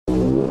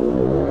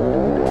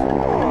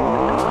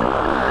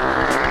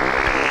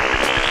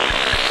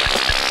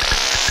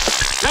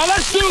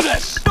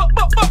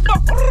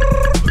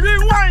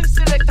Rewind,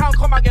 select and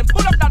come again.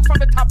 Pull up that from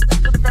the top to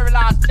the very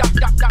last. Jump,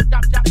 jump, jump,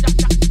 jump, jump, jump,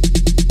 jump.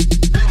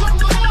 Here come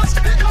the Lords,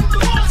 here come the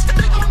Lords,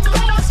 here come the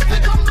Lords,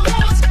 here come the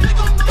Lords, here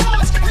come the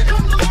Lords, here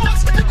come the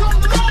Lords, here come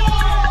the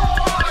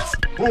Lords.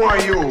 Who are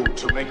you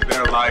to make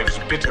their lives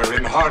bitter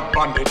in hard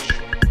bondage?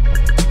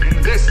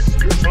 In this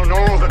you shall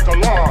know that the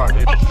Lord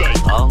is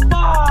update. One,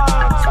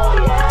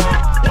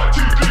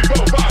 two, three,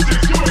 four, five, six,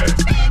 do it.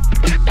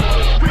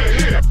 We're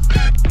here.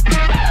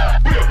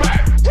 We're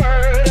back.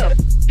 Word up.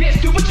 Here's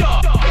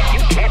Supercharge.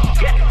 You can't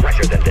get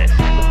fresher than this.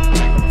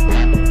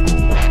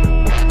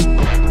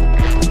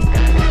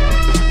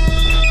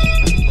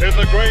 In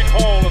the great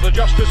hall of the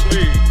Justice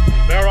League,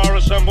 there are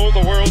assembled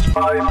the world's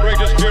 5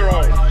 greatest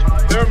heroes.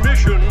 Their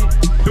mission,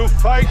 to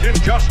fight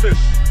injustice,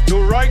 to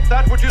right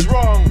that which is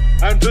wrong,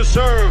 and to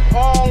serve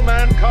all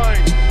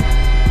mankind.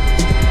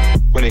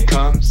 When it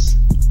comes,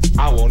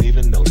 I won't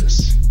even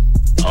notice.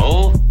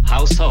 Oh,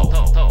 how so?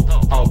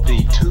 I'll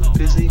be too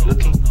busy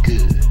looking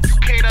good.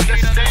 Can't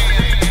understand.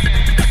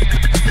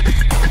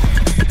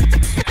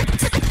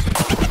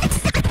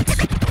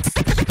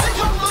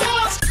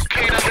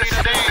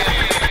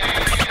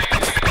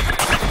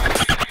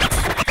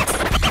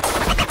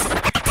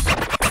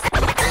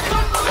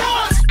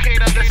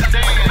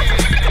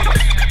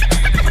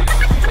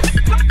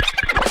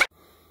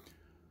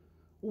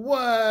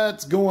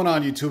 What's going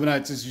on,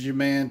 YouTubenites? This is your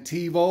man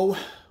TiVo.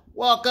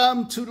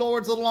 Welcome to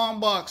Lords of the Long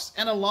Box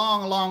and a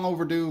long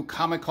overdue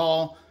comic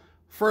haul.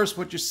 First,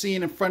 what you're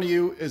seeing in front of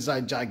you is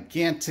a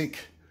gigantic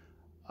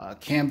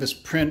canvas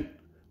print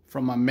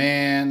from my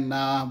man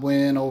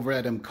Win over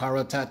at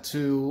Mkara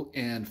Tattoo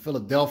in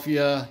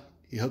Philadelphia.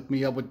 He hooked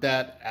me up with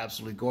that.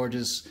 Absolutely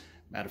gorgeous.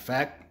 Matter of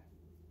fact,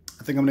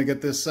 I think I'm gonna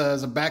get this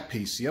as a back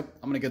piece. Yep,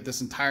 I'm gonna get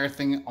this entire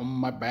thing on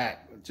my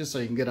back, just so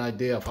you can get an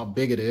idea of how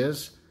big it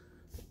is.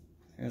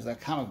 Here's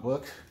that comic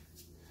book.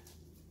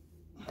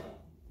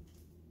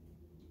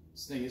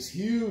 This thing is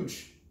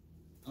huge.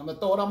 I'm gonna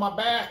throw it on my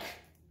back,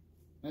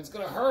 and it's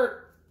gonna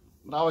hurt.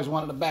 But I always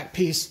wanted a back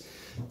piece.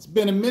 It's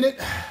been a minute,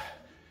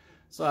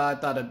 so I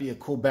thought it'd be a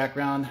cool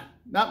background.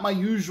 Not my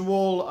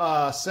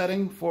usual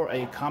setting for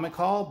a comic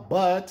haul,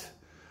 but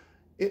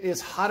it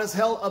is hot as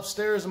hell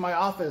upstairs in my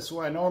office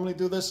where I normally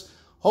do this.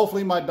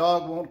 Hopefully my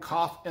dog won't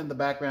cough in the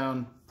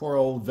background. Poor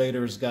old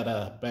Vader's got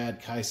a bad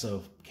case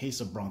of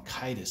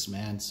bronchitis,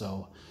 man.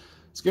 So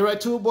let's get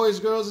right to it, boys,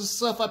 girls. This is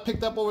stuff I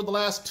picked up over the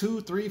last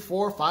 2, 3,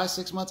 4, 5,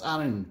 6 months. I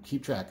don't even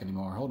keep track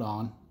anymore. Hold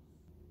on.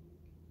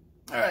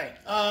 All right.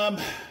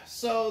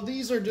 So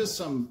these are just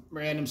some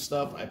random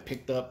stuff I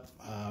picked up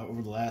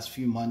over the last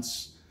few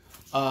months.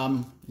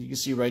 You can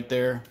see right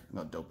there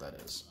how dope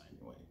that is.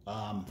 Anyway,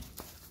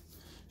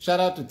 shout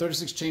out to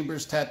 36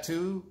 Chambers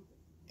Tattoo.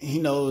 He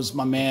knows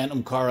my man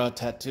Mkara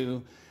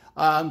Tattoo.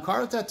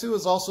 Mkara Tattoo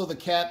is also the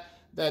cat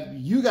that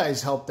you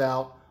guys helped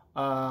out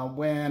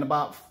when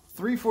about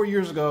 3 or 4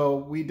 years ago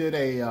we did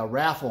a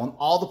raffle, and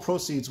all the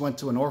proceeds went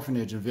to an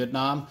orphanage in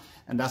Vietnam,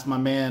 and that's my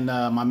man.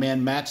 My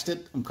man matched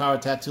it. Mkara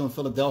Tattoo in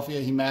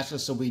Philadelphia, he matched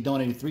us, so we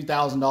donated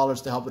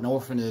 $3,000 to help an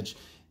orphanage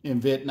in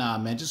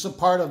Vietnam, man. Just a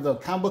part of the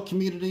comic book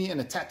community and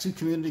the tattoo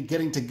community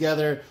getting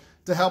together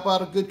to help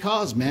out a good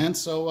cause, man.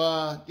 So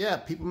yeah,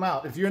 peep him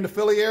out. If you're in the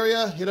Philly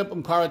area, hit up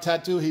Mkara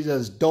Tattoo. He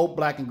does dope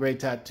black and gray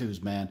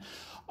tattoos, man.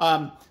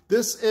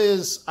 This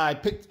is,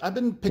 I've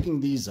been picking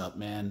these up,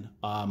 man.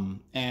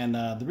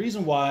 The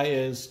reason why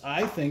is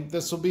I think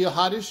this will be a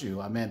hot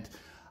issue.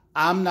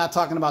 I'm not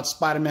talking about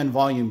Spider-Man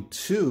Volume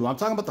 2. I'm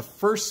talking about the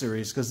first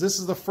series, because this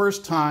is the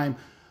first time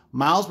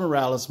Miles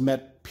Morales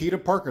met Peter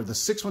Parker, the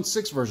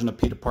 616 version of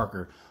Peter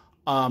Parker.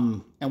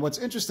 And what's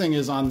interesting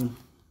is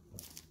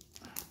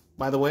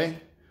by the way,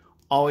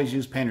 always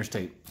use painter's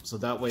tape. So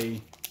that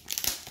way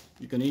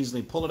you can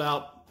easily pull it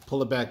out,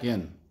 pull it back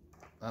in.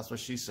 That's what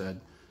she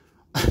said.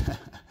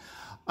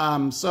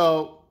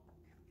 So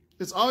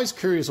it's always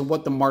curious of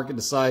what the market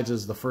decides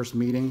is the first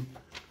meeting.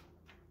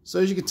 So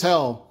as you can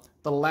tell,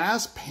 the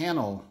last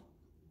panel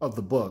of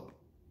the book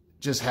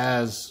just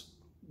has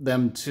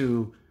them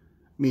two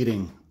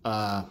meeting.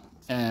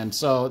 And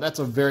so that's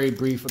a very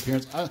brief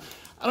appearance. I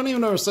don't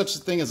even know if there's such a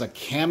thing as a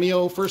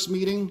cameo first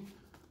meeting,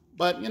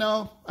 but you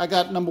know, I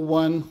got number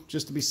 1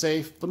 just to be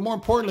safe. But more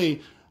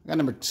importantly, I got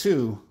number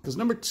 2, because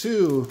number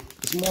 2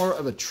 is more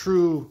of a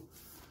true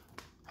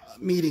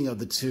meeting of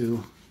the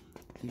two.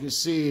 You can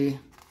see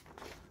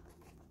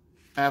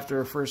after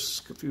the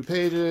first few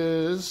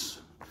pages,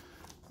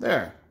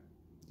 there,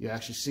 you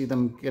actually see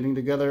them getting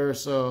together.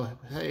 So,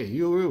 hey,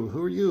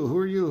 who are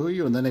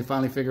you? And then they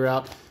finally figure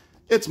out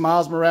it's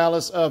Miles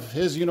Morales of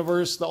his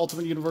universe, the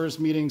Ultimate Universe,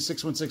 meeting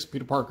 616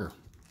 Peter Parker.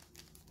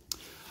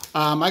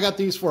 I got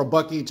these for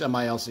 $1 each on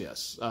my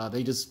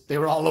LCS. They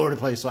were all over the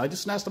place, so I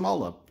just snatched them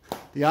all up. To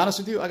be honest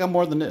with you, I got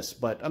more than this,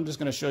 but I'm just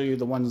going to show you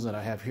the ones that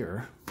I have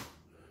here.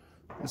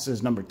 This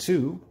is number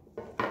 2.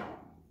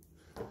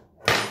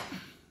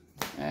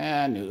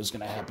 I knew it was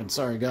going to happen.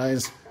 Sorry,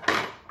 guys.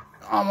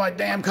 On my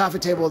damn coffee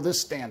table,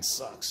 this stand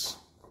sucks.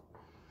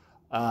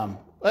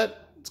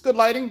 But it's good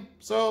lighting.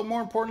 So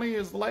more importantly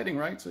is the lighting,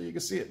 right? So you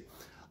can see it.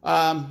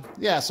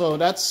 Yeah, so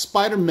that's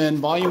Spider-Man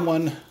Volume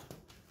 1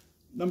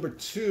 number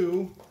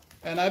 2,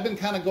 and I've been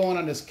kind of going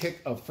on this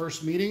kick of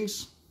first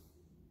meetings.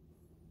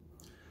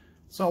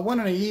 So I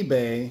went on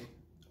eBay,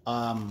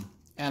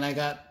 and I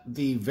got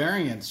the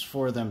variants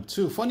for them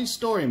too. Funny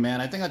story, man.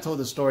 I think I told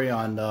this story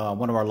on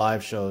one of our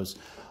live shows.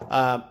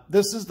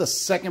 This is the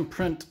second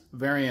print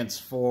variants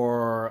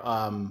for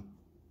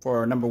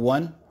number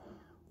 1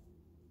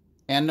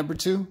 and number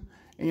 2.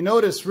 And you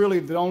notice really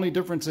the only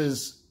difference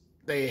is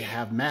they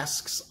have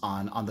masks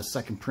on the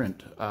second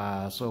print.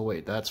 So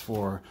wait, that's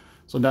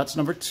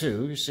number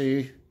 2. You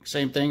see,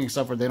 same thing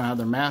except for they don't have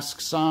their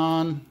masks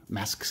on.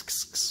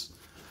 Masks.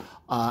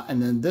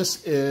 And then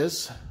this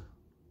is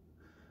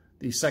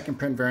the second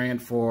print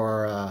variant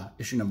for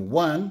issue number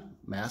 1.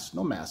 Mask,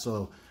 no mask.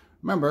 So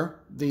remember,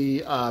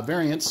 the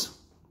variants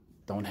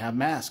don't have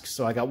masks.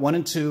 So I got 1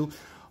 and 2.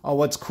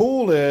 What's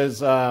cool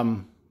is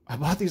I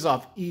bought these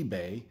off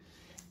eBay,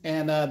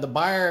 and the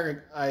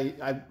buyer,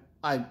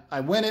 I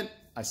win it.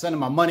 I send him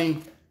my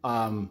money,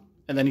 and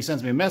then he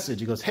sends me a message.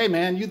 He goes, "Hey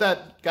man, you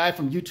that guy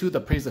from YouTube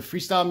that plays the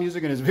freestyle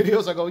music in his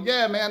videos?" I go,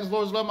 "Yeah man, it's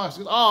Lords of the Unbox."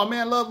 He goes, "Oh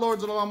man, love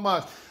Lords of the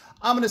Unbox.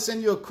 I'm going to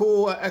send you a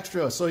cool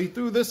extra." So he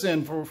threw this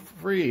in for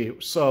free.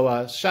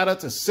 So shout out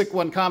to Sick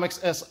One Comics,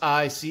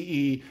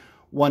 SICE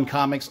 1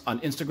 Comics on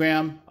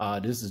Instagram.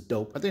 This is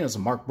dope. I think it's a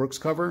Mark Brooks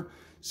cover,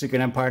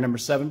 Secret Empire number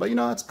 7. But, you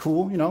know, it's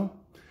cool, you know.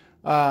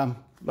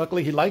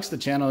 Luckily, he likes the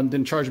channel and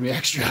didn't charge me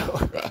extra.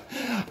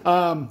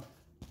 I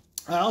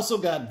also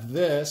got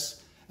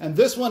this. And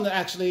this one,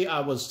 actually, I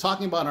was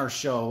talking about on our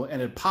show,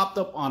 and it popped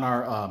up on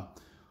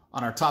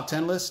our top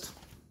 10 list.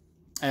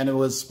 And it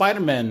was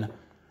Spider-Man.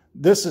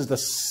 This is the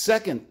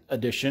second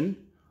edition.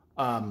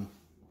 And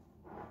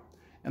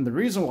the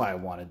reason why I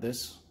wanted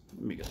this,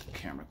 let me get the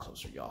camera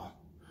closer, y'all.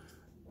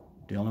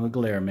 Dealing with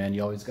glare, man.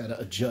 You always got to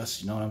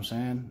adjust, you know what I'm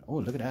saying? Oh,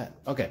 look at that.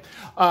 Okay.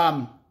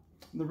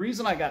 The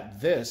reason I got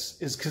this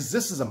is because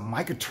this is a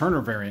Micah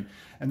Turner variant.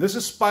 And this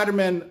is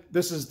Spider-Man.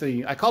 This is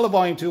the, I call it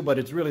Volume 2, but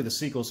it's really the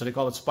sequel. So they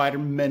call it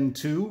Spider-Man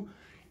 2.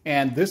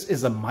 And this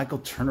is a Michael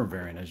Turner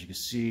variant, as you can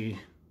see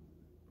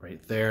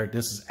right there.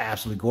 This is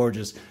absolutely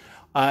gorgeous.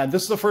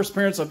 This is the first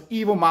appearance of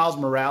Evil Miles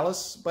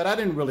Morales, but I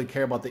didn't really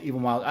care about the Evil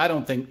Miles. I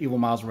don't think Evil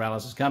Miles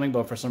Morales is coming,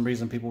 but for some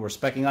reason people were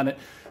specking on it.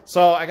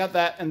 So I got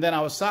that, and then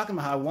I was talking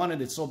about how I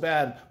wanted it so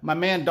bad. My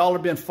man Dollar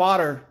Bin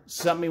Fodder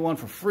sent me one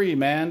for free,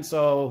 man.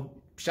 So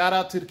shout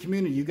out to the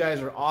community. You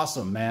guys are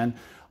awesome, man.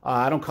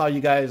 I don't call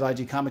you guys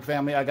IG Comic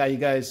Family. I got you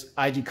guys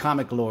IG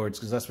Comic Lords,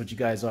 because that's what you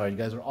guys are. You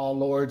guys are all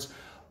lords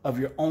of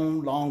your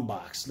own long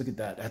box. Look at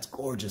that. That's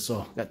gorgeous.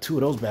 So got 2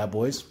 of those bad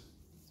boys.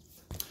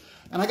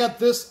 And I got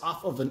this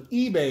off of an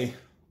eBay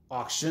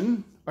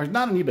auction, or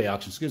not an eBay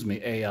auction, excuse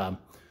me, a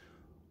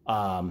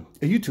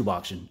YouTube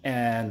auction.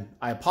 And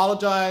I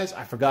apologize,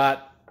 I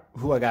forgot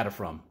who I got it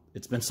from.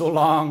 It's been so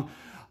long.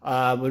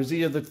 But it was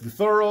either the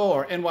Thorough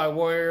or NY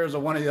Warriors or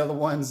one of the other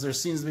ones. There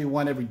seems to be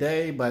one every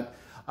day, but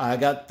I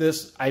got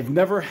this.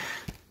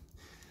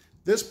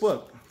 This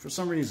book, for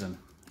some reason,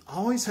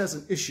 always has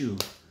an issue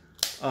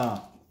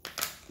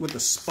with the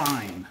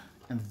spine.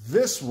 And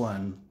this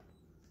one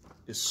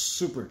is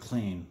super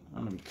clean.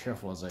 I'm gonna be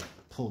careful as I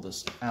pull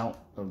this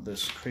out of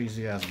this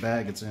crazy ass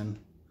bag it's in.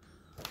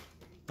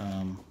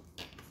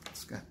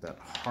 It's got that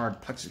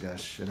hard plexiglass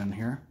shit in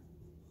here.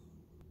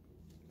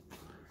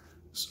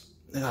 So,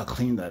 look how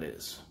clean that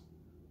is.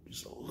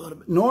 Just a little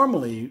bit.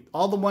 Normally,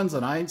 all the ones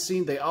that I'd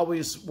seen, they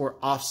always were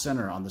off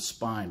center on the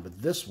spine,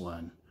 but this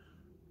one,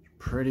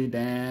 pretty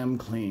damn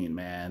clean,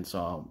 man.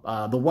 So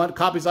the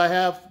copies I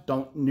have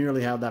don't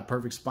nearly have that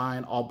perfect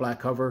spine, all black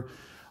cover.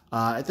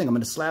 I think I'm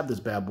going to slab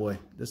this bad boy.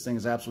 This thing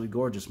is absolutely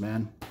gorgeous,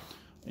 man.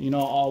 You know,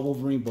 all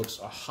Wolverine books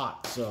are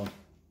hot. So,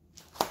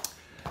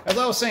 as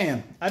I was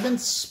saying, I've been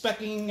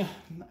specking.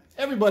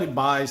 Everybody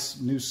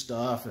buys new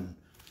stuff and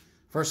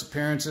first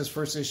appearances,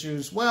 first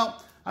issues.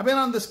 Well, I've been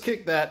on this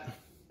kick that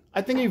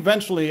I think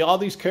eventually all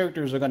these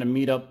characters are going to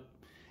meet up.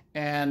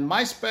 And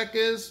my spec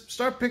is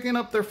start picking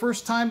up their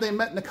first time they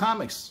met in the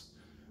comics.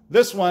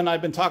 This one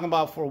I've been talking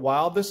about for a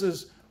while. This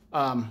is,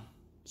 the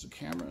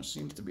camera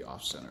seems to be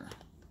off center.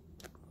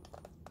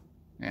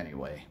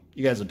 Anyway,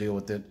 you guys will deal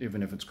with it,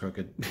 even if it's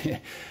crooked.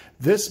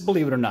 This,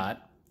 believe it or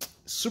not,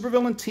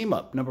 Supervillain Team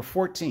Up, number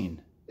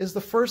 14, is the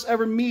first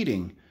ever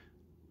meeting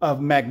of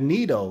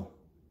Magneto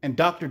and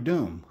Doctor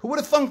Doom. Who would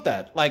have thunk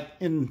that? Like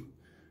in,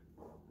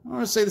 I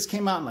want to say this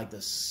came out in like the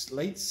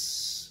late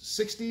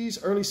 60s,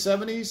 early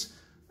 70s.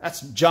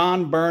 That's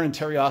John Byrne and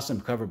Terry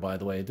Austin cover, by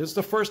the way. This is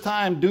the first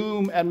time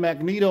Doom and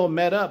Magneto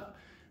met up.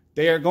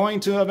 They are going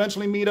to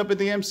eventually meet up at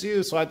the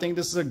MCU, so I think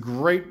this is a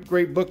great,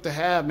 great book to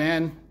have,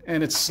 man.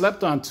 And it's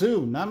slept on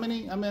too. Not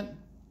many, how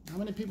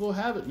many people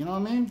have it? You know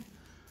what I mean?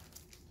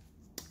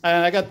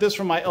 And I got this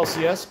from my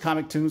LCS,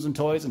 Comic Tunes and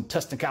Toys in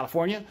Tustin,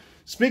 California.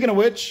 Speaking of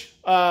which,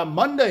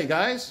 Monday,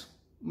 guys,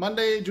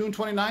 Monday, June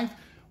 29th,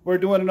 we're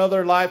doing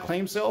another live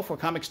claim sale for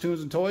Comics,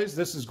 Tunes, and Toys.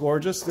 This is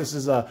gorgeous. This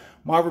is a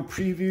Marvel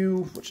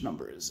preview. Which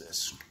number is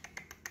this?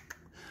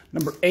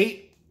 Number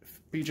 8.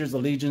 Features the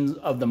Legions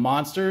of the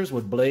Monsters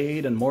with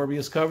Blade and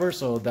Morbius cover.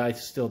 So I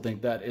still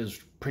think that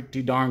is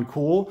pretty darn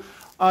cool.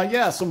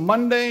 Yeah, so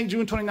Monday,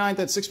 June 29th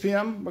at 6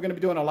 p.m., we're going to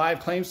be doing a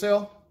live claim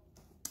sale.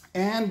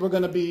 And we're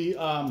going to be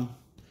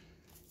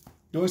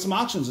doing some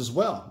auctions as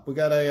well. We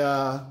got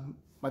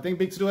I think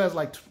Big To Do has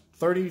like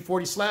 30,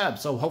 40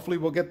 slabs, so hopefully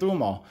we'll get through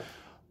them all.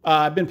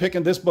 I've been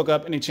picking this book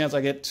up any chance I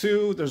get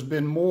to. There's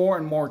been more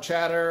and more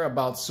chatter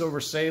about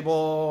Silver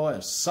Sable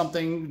as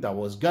something that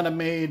was gonna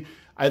made.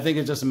 I think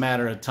it's just a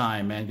matter of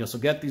time, man. So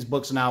get these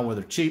books now where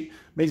they're cheap.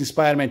 Amazing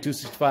Spider-Man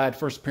 265,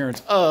 first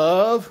appearance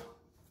of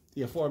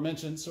the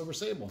aforementioned Silver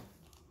Sable.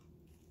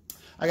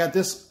 I got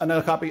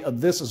another copy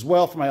of this as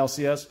well for my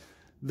LCS.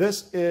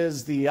 This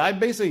is I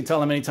basically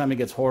tell him anytime he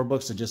gets horror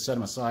books to just set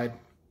them aside.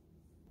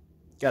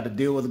 Got to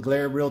deal with the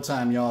glare real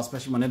time, y'all,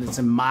 especially when it's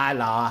in my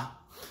law.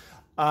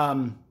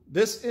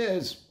 This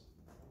is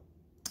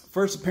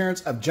first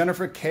appearance of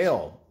Jennifer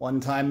Kale,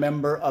 one-time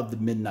member of the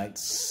Midnight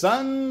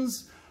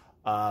Suns,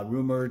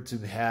 rumored to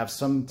have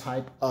some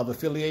type of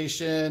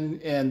affiliation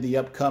in the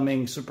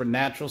upcoming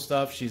Supernatural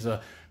stuff. She's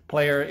a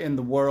player in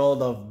the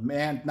world of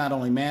not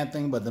only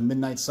Man-Thing, but the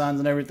Midnight Suns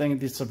and everything.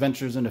 These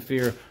Adventures into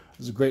Fear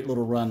is a great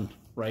little run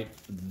right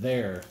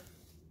there.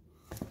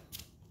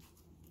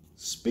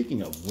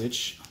 Speaking of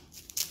which,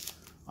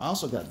 I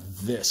also got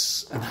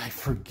this, and I'm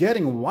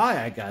forgetting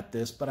why I got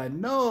this, but I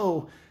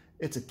know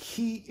it's a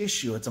key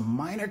issue. It's a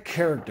minor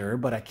character,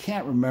 but I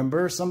can't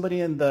remember.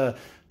 Somebody in the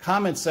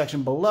comments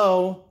section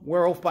below,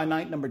 Werewolf by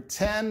Night number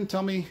 10,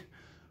 tell me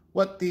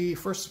what the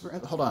first,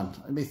 hold on,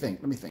 let me think.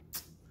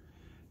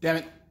 Damn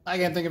it, I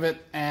can't think of it,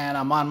 and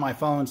I'm on my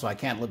phone, so I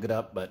can't look it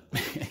up, but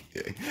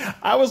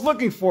I was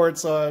looking for it,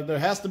 so there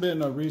has to be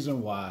a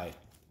reason why,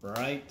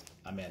 right?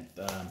 I meant,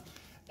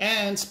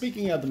 and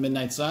speaking of the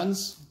Midnight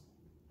Suns,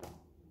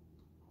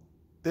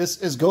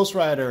 this is Ghost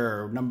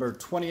Rider number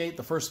 28,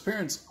 the first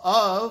appearance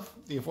of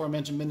the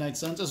aforementioned Midnight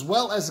Suns, as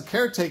well as the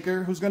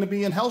caretaker who's going to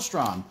be in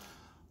Hellstrom.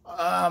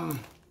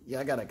 Yeah,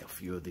 I got like a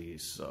few of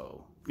these,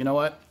 so you know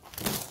what?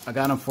 I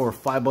got them for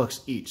 $5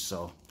 each,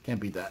 so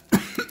can't beat that.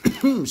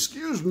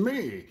 Excuse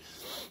me.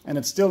 And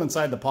it's still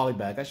inside the poly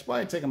bag. I should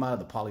probably take them out of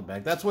the poly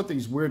bag. That's what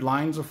these weird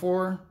lines are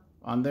for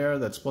on there.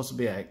 That's supposed to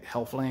be a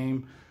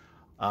Hellflame,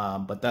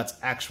 but that's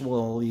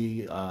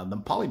actually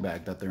the poly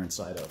bag that they're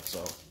inside of,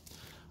 so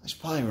I should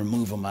probably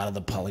remove them out of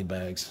the poly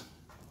bags.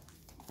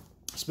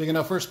 Speaking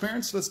of first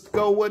appearance, let's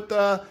go with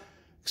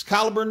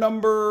Excalibur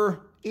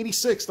number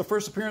 86, the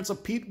first appearance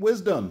of Pete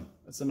Wisdom.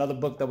 That's another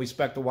book that we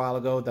spec'd a while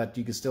ago that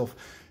you can still,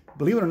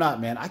 believe it or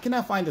not, man, I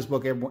cannot find this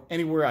book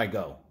anywhere I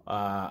go.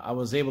 I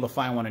was able to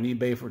find one on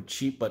eBay for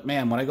cheap, but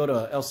man, when I go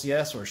to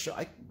LCS or show,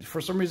 for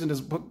some reason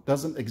this book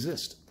doesn't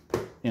exist,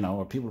 you know,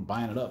 or people are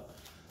buying it up.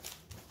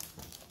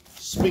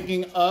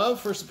 Speaking of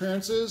first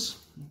appearances,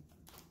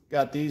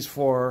 got these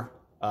for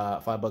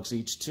 $5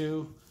 each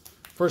too.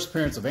 First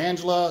appearance of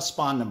Angela,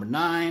 Spawn number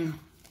 9.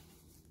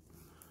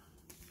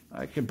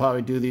 I could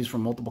probably do these for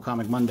Multiple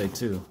Comic Monday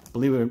too.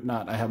 Believe it or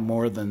not, I have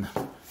more than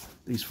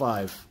these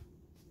 5.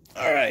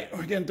 All right,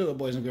 we're getting through it,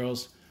 boys and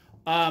girls.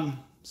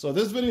 So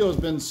this video has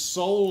been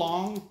so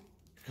long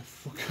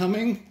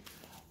coming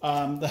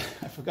that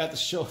I forgot to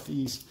show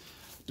these.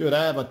 Dude,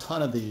 I have a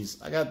ton of these.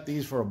 I got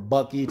these for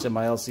 $1 each at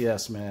my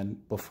LCS, man.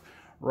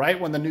 Right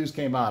when the news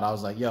came out, I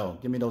was like, yo,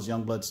 give me those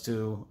Youngbloods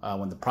too.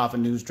 When the Prophet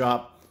news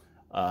dropped.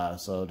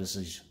 So this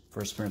is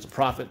first appearance of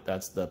Prophet.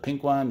 That's the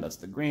pink one. That's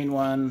the green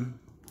one.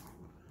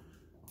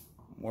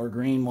 More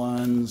green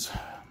ones.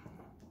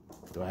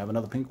 Do I have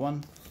another pink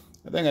one?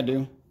 I think I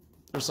do.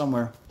 They're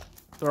somewhere.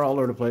 They're all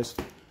over the place.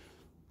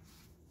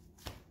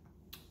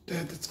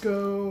 Let's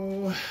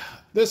go.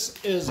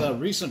 This is a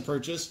recent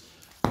purchase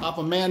off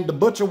of Man the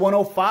Butcher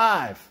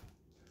 105.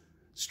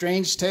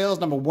 Strange Tales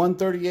number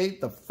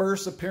 138, the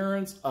first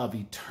appearance of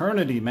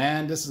Eternity,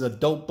 man. This is a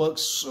dope book,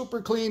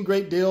 super clean,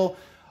 great deal.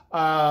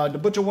 The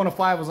Butcher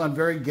 105 was on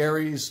Very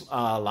Gary's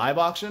live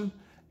auction,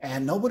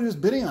 and nobody was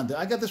bidding on it.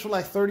 I got this for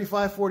like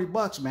 $35,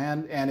 $40,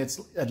 man, and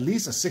it's at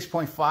least a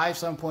 6.5,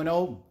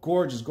 7.0.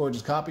 Gorgeous,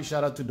 gorgeous copy.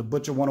 Shout out to The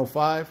Butcher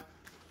 105.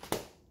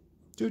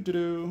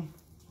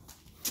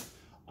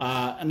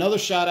 Another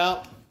shout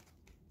out.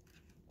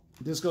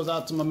 This goes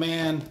out to my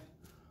man,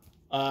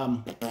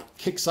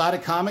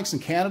 Quixotic Comics in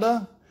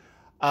Canada.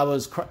 I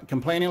was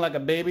complaining like a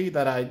baby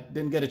that I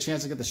didn't get a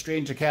chance to get the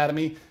Strange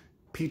Academy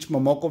Peach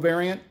Momoko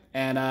variant,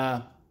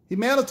 and he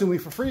mailed it to me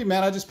for free,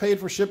 man. I just paid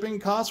for shipping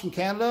costs from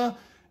Canada.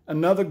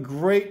 Another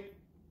great,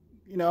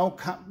 you know,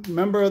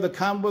 member of the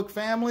comic book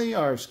family,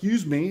 or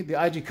excuse me,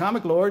 the IG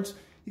Comic Lords.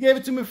 He gave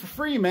it to me for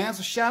free, man.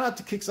 So shout out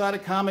to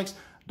Quixotic Comics,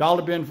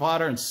 Dollar Bin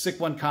Fodder, and Sick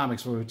One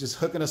Comics for just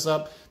hooking us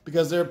up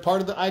because they're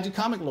part of the IG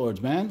Comic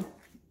Lords, man.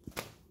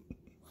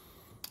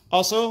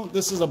 Also,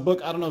 this is a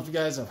book I don't know if you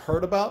guys have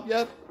heard about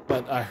yet,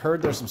 but I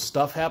heard there's some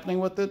stuff happening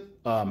with it.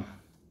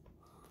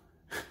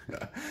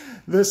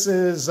 This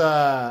is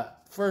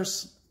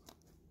first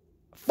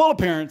full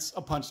appearance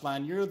of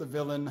Punchline. You're the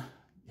Villain.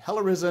 Hell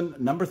Arisen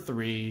number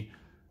 3.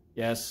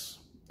 Yes,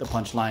 the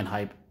Punchline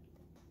hype.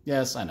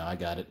 Yes, I know, I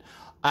got it.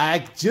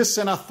 I just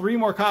sent out 3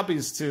 more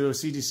copies to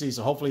CGC,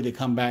 so hopefully they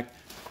come back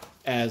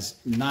as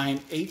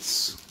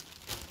 9/8.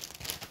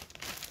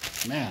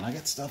 Man, I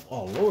got stuff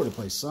all over the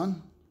place,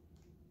 son.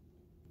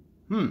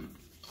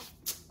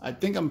 I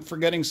think I'm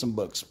forgetting some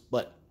books,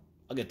 but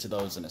I'll get to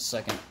those in a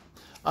second.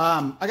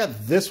 I got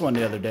this one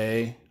the other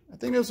day. I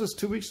think this was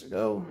 2 weeks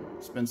ago.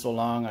 It's been so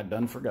long, I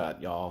done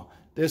forgot, y'all.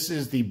 This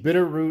is the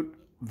Bitterroot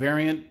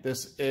variant.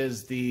 This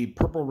is the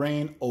Purple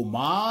Rain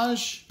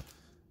Homage.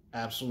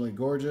 Absolutely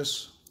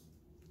gorgeous.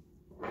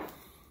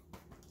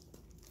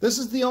 This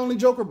is the only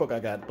Joker book I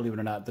got, believe it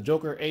or not. The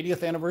Joker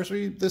 80th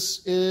anniversary.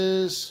 This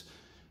is,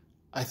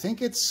 I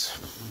think it's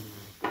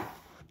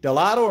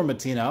Delato or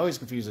Matina. I always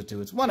confuse the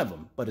two. It's one of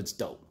them, but it's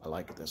dope. I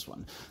like this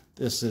one.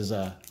 This is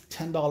a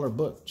 $10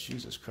 book.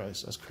 Jesus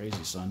Christ, that's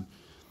crazy, son.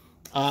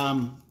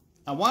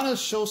 I want to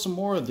show some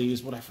more of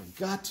these, but I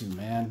forgot to,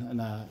 man.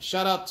 And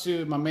shout out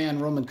to my man,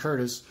 Roman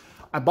Curtis.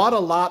 I bought a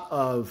lot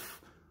of,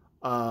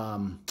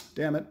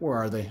 damn it, where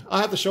are they?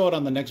 I'll have to show it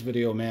on the next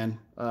video, man.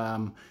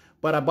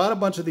 But I bought a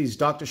bunch of these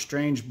Doctor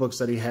Strange books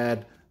that he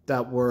had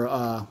that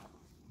were,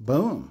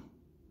 boom,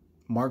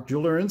 Mark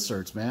Jeweler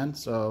inserts, man.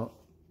 So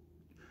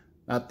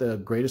not the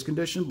greatest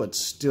condition, but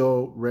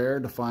still rare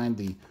to find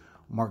the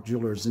Mark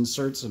Jeweler's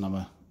inserts, and I'm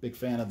a big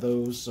fan of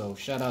those. So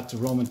shout out to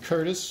Roman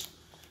Curtis.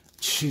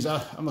 Jeez,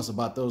 I must have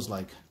bought those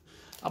like,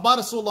 I bought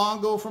it so long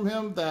ago from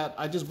him that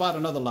I just bought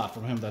another lot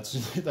from him that's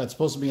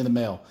supposed to be in the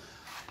mail.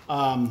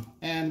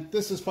 And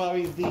this is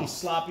probably the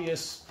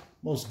sloppiest,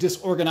 most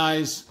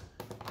disorganized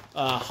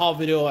haul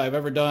video I've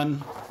ever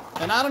done.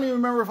 And I don't even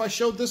remember if I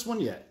showed this one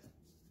yet.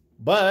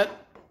 But,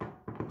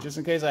 just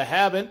in case I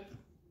haven't,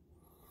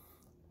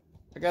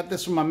 I got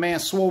this from my man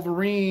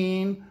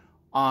Swoverine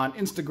on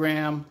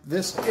Instagram.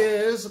 This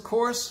is, of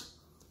course,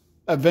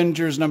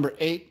 Avengers number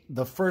 8,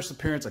 the first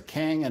appearance of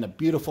Kang, and a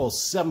beautiful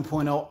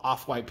 7.0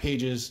 off-white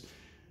pages.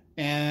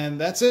 And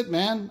that's it,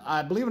 man.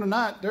 I believe it or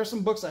not, there's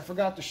some books I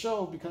forgot to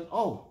show because,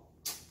 oh,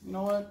 you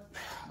know what?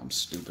 I'm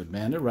stupid,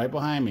 man. They're right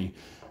behind me.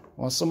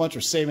 Well, so much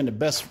for saving the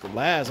best for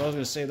last. I was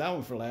going to save that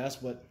one for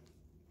last, but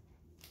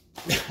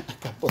I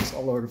got books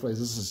all over the place.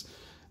 This is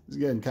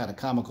getting kind of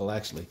comical,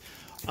 actually.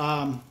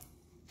 I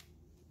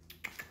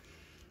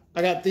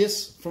got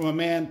this from a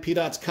man,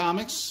 P-Dots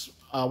Comics,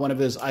 one of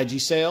his IG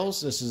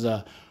sales. This is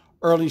a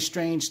early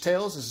Strange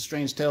Tales. This is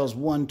Strange Tales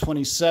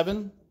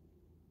 127.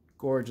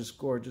 Gorgeous,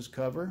 gorgeous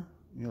cover.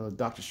 You know,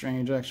 Doctor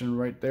Strange action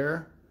right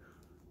there.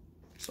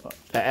 So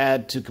to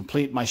add to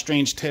complete my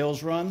Strange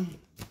Tales run.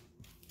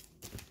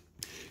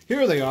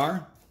 Here they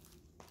are.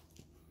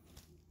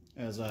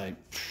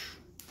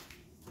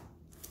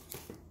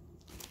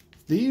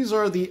 These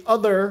are the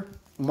other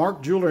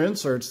Mark Jeweler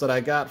inserts that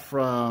I got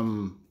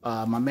from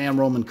my man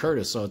Roman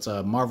Curtis. So it's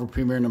a Marvel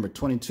Premiere number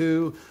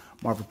 22,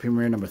 Marvel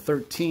Premiere number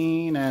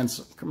 13, and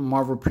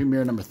Marvel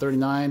Premiere number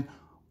 39.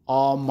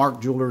 All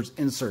Mark Jeweler's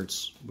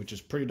inserts, which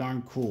is pretty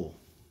darn cool.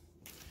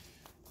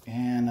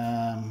 And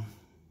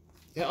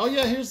yeah, oh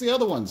yeah, here's the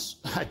other ones.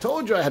 I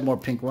told you I had more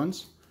pink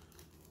ones.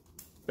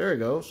 There it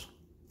goes.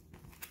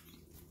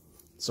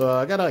 So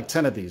I got like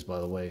 10 of these, by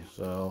the way.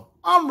 So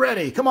I'm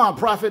ready. Come on,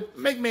 Prophet.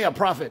 Make me a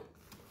prophet.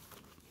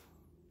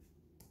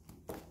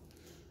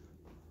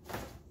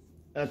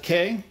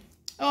 Okay.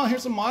 Oh,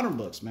 here's some modern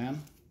books,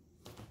 man.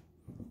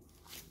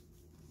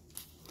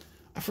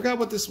 I forgot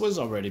what this was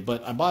already,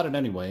 but I bought it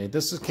anyway.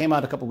 This came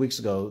out a couple weeks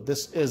ago.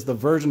 This is the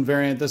Virgin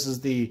variant. This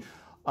is the,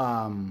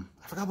 I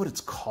forgot what it's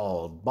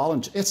called.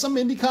 It's some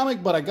indie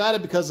comic, but I got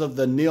it because of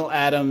the Neil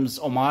Adams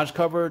homage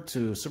cover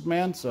to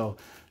Superman. So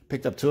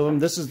picked up 2 of them.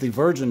 This is the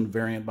Virgin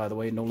variant, by the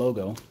way, no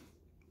logo.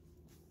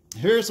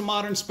 Here's a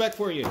modern spec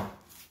for you.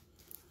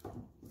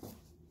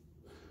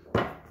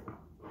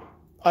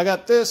 I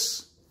got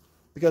this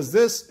because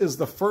this is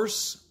the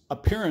first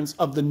appearance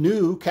of the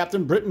new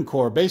Captain Britain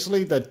Corps.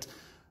 Basically,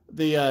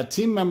 the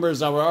team members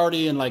that were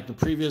already in like the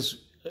previous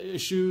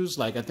issues,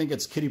 like I think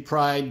it's Kitty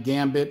Pryde,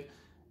 Gambit,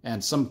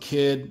 and some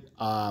kid,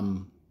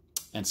 and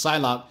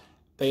Psylocke,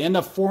 they end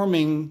up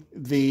forming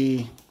the,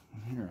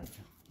 here, I'll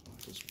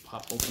just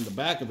pop open the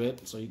back of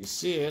it so you can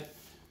see it.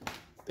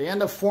 They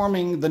end up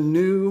forming the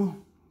new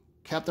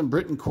Captain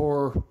Britain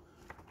Corps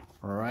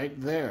right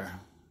there.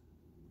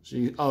 So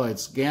oh,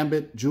 it's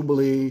Gambit,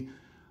 Jubilee,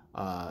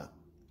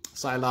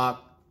 Psylocke,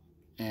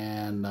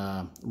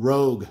 and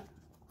Rogue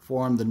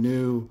form the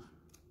new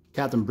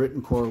Captain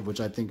Britain Corps, which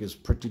I think is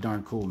pretty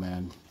darn cool,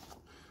 man.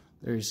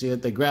 There you see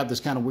it. They grab this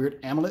kind of weird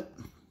amulet,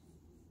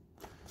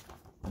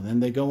 and then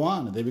they go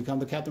on, and they become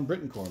the Captain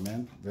Britain Corps,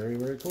 man. Very,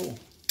 very cool.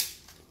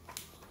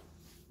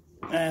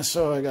 And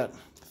so I got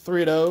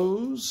 3 of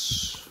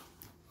those.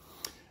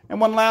 And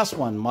one last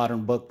one,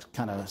 modern book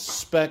kind of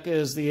spec,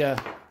 is the, I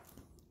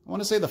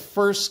want to say the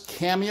first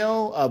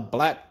cameo of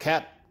Black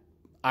Cat,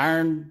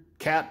 Iron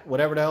Cat,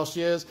 whatever the hell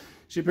she is.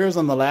 She appears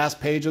on the last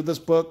page of this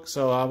book,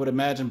 so I would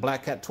imagine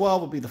Black Cat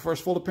 12 will be the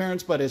first full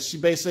appearance, but she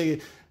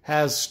basically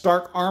has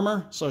Stark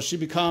armor, so she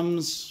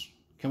becomes,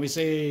 can we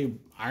say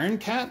Iron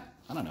Cat?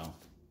 I don't know.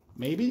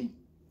 Maybe?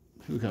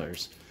 Who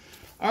cares?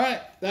 All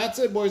right, that's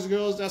it, boys and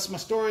girls. That's my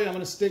story. I'm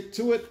going to stick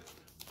to it.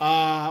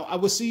 I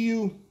will see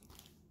you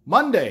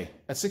Monday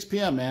at 6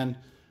 p.m., man.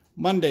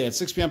 Monday at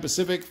 6 p.m.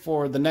 Pacific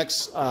for the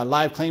next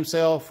live claim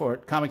sale for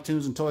Comic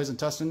Tunes and Toys in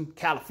Tustin,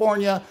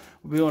 California.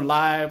 We'll be doing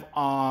live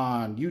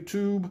on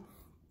YouTube.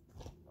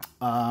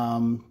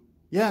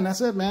 Yeah, and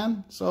that's it,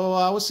 man. So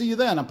we'll see you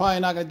then. I'm probably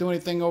not going to do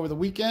anything over the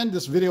weekend.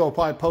 This video will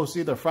probably post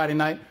either Friday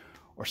night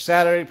or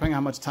Saturday, depending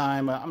on how much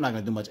time. I'm not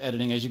going to do much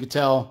editing. As you can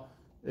tell,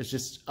 it's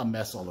just a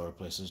mess all over the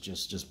place. It's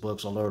just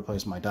books all over the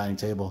place. My dining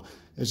table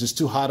is just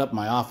too hot up in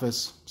my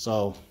office.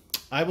 So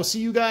I will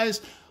see you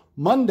guys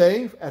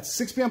Monday at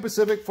 6 p.m.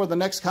 Pacific for the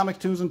next Comic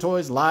Tunes and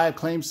Toys live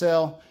claim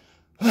sale.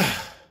 And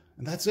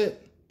that's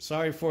it.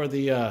 Sorry for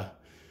the...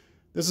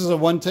 this is a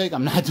one take.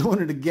 I'm not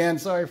doing it again.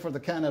 Sorry for the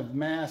kind of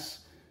mass,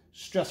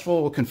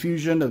 stressful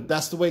confusion.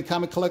 That's the way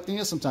comic collecting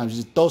is sometimes.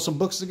 You just throw some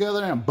books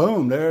together and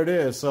boom, there it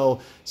is.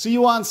 So see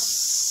you on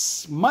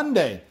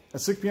Monday at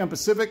 6 p.m.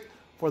 Pacific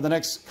for the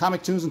next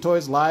Comic Tunes and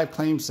Toys live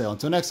claim sale.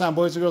 Until next time,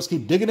 boys and girls,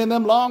 keep digging in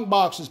them long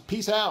boxes.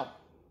 Peace out.